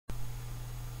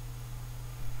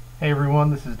Hey everyone,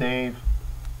 this is Dave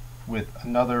with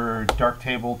another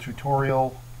darktable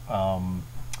tutorial.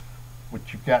 What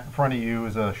you've got in front of you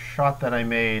is a shot that I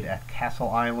made at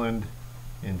Castle Island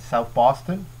in South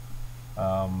Boston.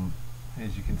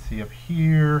 As you can see up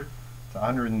here, it's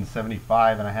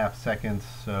 175.5 seconds,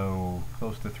 so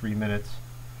close to 3 minutes.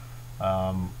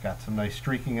 Got some nice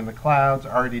streaking in the clouds.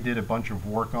 Already did a bunch of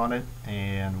work on it,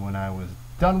 and when I was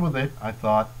done with it, I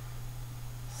thought,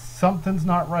 something's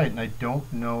not right and I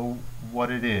don't know what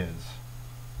it is.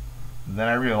 Then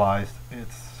I realized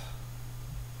it's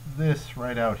this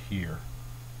right out here.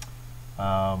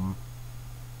 I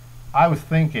was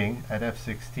thinking at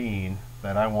F16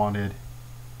 that I wanted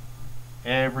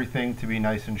everything to be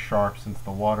nice and sharp since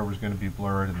the water was going to be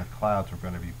blurred and the clouds were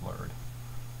going to be blurred.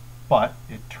 But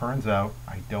it turns out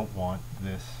I don't want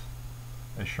this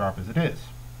as sharp as it is.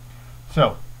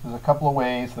 So there's a couple of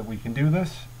ways that we can do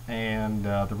this. And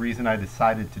the reason I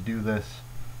decided to do this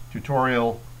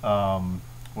tutorial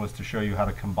was to show you how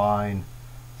to combine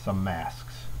some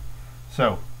masks.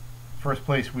 So first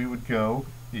place we would go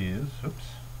is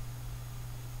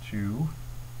to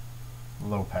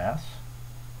low pass.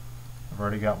 I've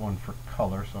already got one for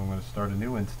color, so I'm going to start a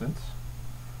new instance.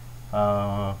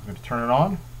 I'm going to turn it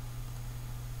on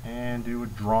and do a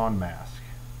drawn mask.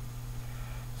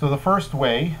 So the first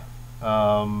way,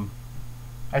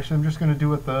 actually, I'm just going to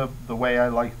do it the way I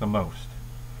like the most.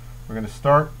 We're going to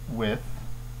start with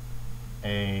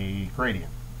a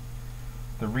gradient.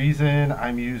 The reason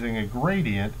I'm using a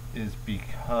gradient is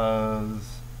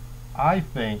because I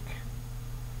think,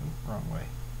 wrong way.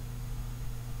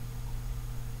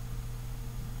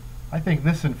 I think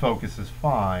this in focus is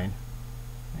fine.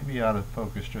 Maybe out of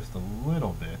focus just a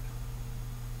little bit.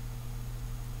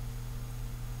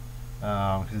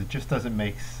 Because it just doesn't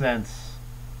make sense,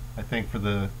 I think, for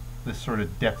this sort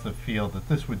of depth of field, that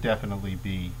this would definitely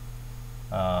be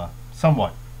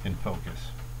somewhat in focus.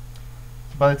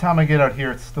 So by the time I get out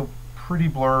here, it's still pretty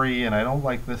blurry, and I don't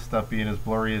like this stuff being as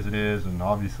blurry as it is, and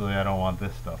obviously I don't want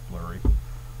this stuff blurry.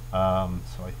 So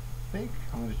I think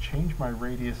I'm going to change my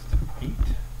radius to 8,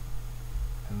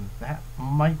 and that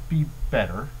might be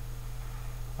better.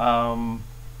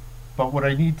 But what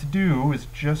I need to do is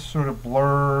just sort of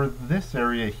blur this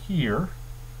area here,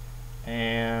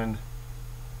 and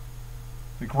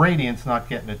the gradient's not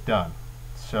getting it done.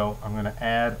 So I'm going to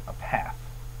add a path.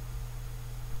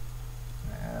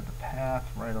 Add the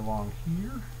path right along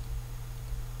here.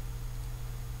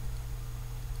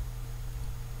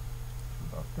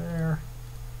 About there.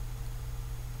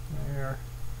 There.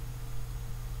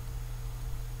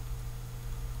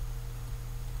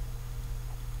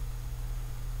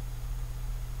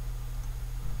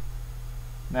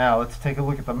 Now let's take a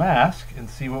look at the mask and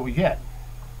see what we get.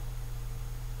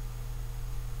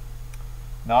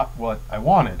 Not what I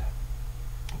wanted.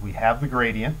 We have the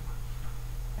gradient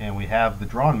and we have the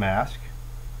drawn mask,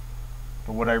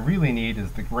 but what I really need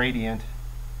is the gradient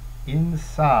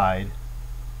inside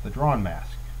the drawn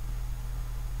mask.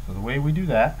 So the way we do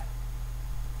that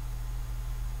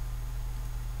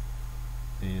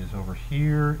is over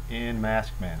here in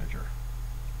Mask Manager.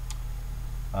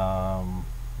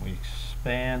 We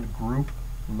expand Group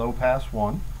Low Pass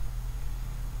 1.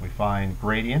 We find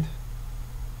Gradient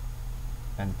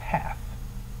and Path.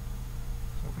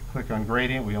 So if we click on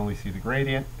Gradient, we only see the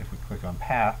gradient. If we click on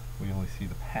Path, we only see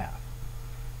the path.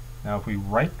 Now if we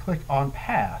right click on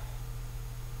Path,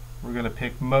 we're going to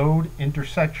pick Mode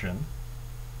Intersection,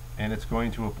 and it's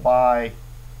going to apply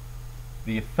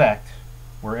the effect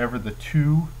wherever the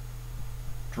two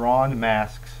drawn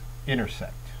masks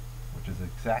intersect, which is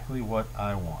exactly what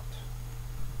I want.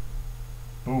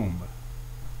 Boom.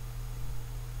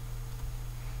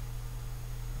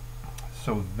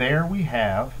 So there we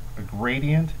have a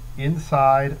gradient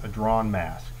inside a drawn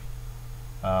mask.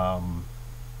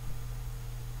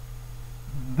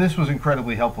 This was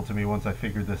incredibly helpful to me once I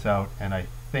figured this out, and I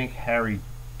think Harry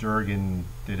Durgan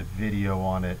did a video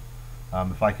on it.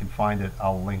 If I can find it,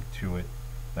 I'll link to it.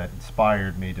 That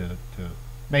inspired me to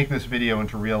make this video and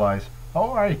to realize,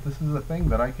 oh, right, this is a thing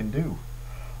that I can do.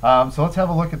 So let's have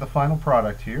a look at the final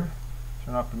product here.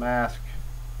 Turn off the mask,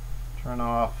 turn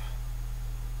off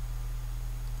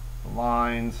the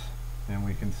lines, and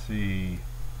we can see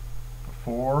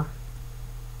before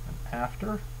and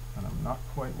after, and I'm not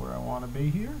quite where I want to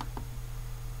be here.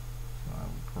 So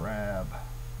I'll grab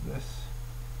this,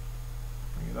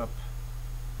 bring it up,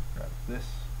 grab this,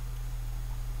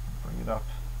 bring it up,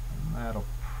 and that'll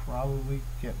probably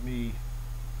get me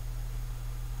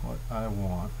what I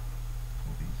want.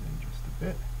 Pull these in just a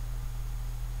bit.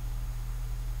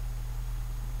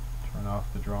 Turn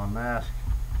off the drawn mask,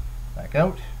 back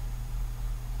out.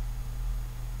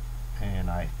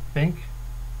 I think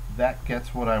that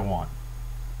gets what I want.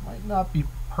 Might not be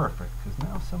perfect, because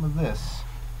now some of this,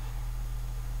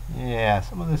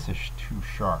 some of this is too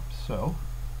sharp. So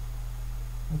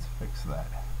let's fix that.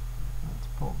 Let's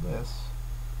pull this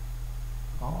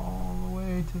all the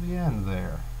way to the end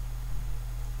there.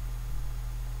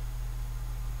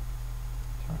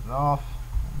 Turn it off.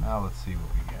 And now let's see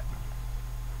what we get.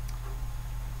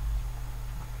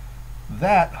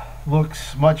 That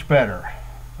looks much better.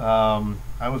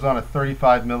 I was on a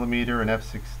 35 millimeter and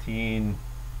f/16.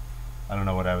 I don't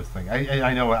know what I was thinking.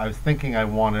 I know I was thinking I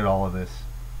wanted all of this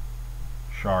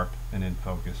sharp and in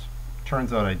focus.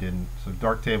 Turns out I didn't. So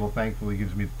Darktable thankfully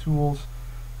gives me the tools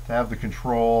to have the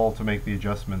control to make the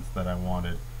adjustments that I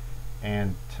wanted.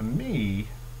 And to me,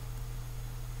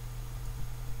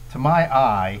 to my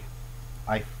eye,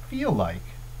 I feel like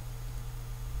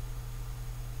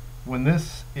when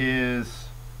this is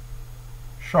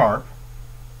sharp,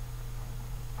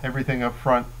 everything up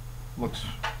front looks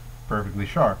perfectly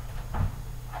sharp.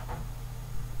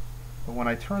 But when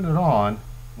I turn it on,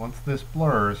 once this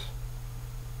blurs,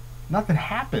 nothing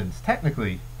happens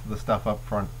technically to the stuff up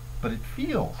front, but it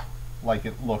feels like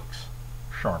it looks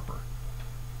sharper.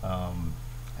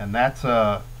 And that's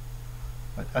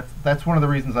one of the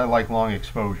reasons I like long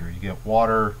exposure. You get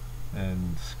water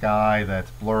and sky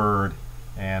that's blurred,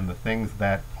 and the things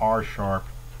that are sharp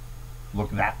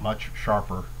look that much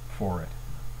sharper for it.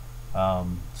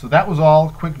 So that was all.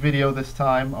 Quick video this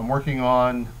time. I'm working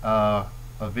on a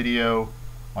video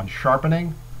on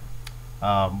sharpening.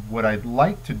 What I'd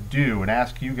like to do, and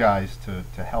ask you guys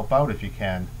to help out if you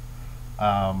can,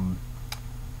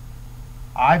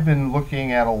 I've been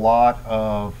looking at a lot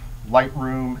of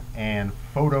Lightroom and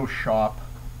Photoshop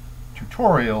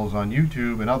tutorials on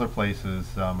YouTube and other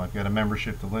places. I've got a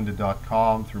membership to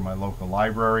lynda.com through my local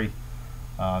library.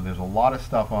 There's a lot of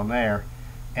stuff on there,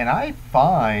 and I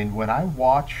find when I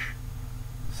watch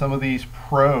some of these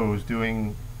pros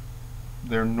doing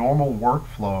their normal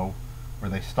workflow, where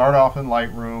they start off in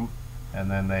Lightroom and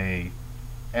then they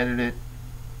edit it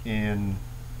in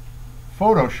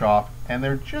Photoshop, and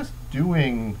they're just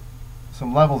doing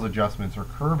some levels adjustments or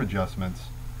curve adjustments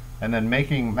and then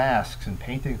making masks and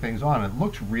painting things on. It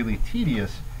looks really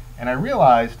tedious, and I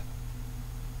realized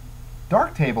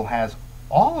Darktable has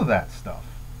all of that stuff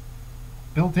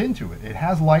built into it. It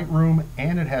has Lightroom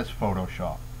and it has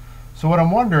Photoshop. So what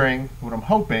I'm wondering, what I'm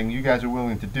hoping you guys are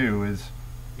willing to do is,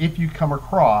 if you come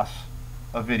across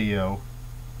a video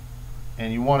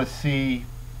and you want to see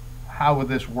how would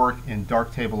this work in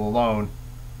Darktable alone,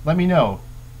 let me know.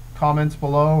 Comments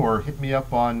below, or hit me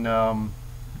up on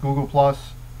Google+,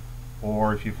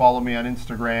 or if you follow me on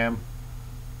Instagram,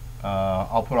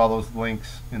 I'll put all those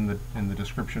links in the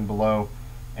description below,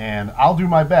 and I'll do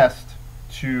my best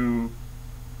to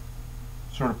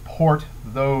sort of port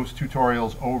those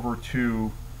tutorials over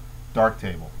to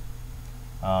Darktable.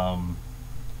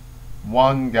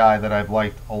 One guy that I've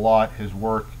liked a lot, his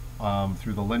work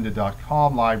through the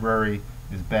lynda.com library,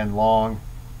 is Ben Long.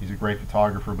 He's a great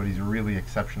photographer, but he's a really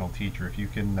exceptional teacher. If you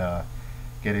can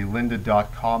get a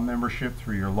lynda.com membership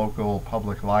through your local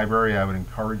public library, I would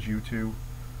encourage you to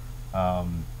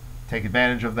take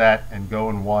advantage of that and go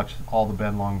and watch all the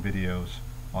Ben Long videos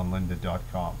on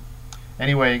lynda.com.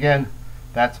 Anyway, again,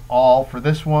 that's all for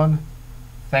this one.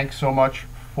 Thanks so much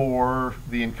for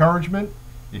the encouragement.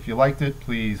 If you liked it,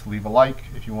 please leave a like.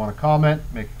 If you want to comment,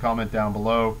 make a comment down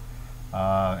below.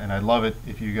 And I'd love it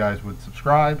if you guys would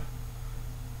subscribe.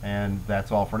 And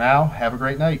that's all for now. Have a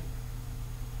great night.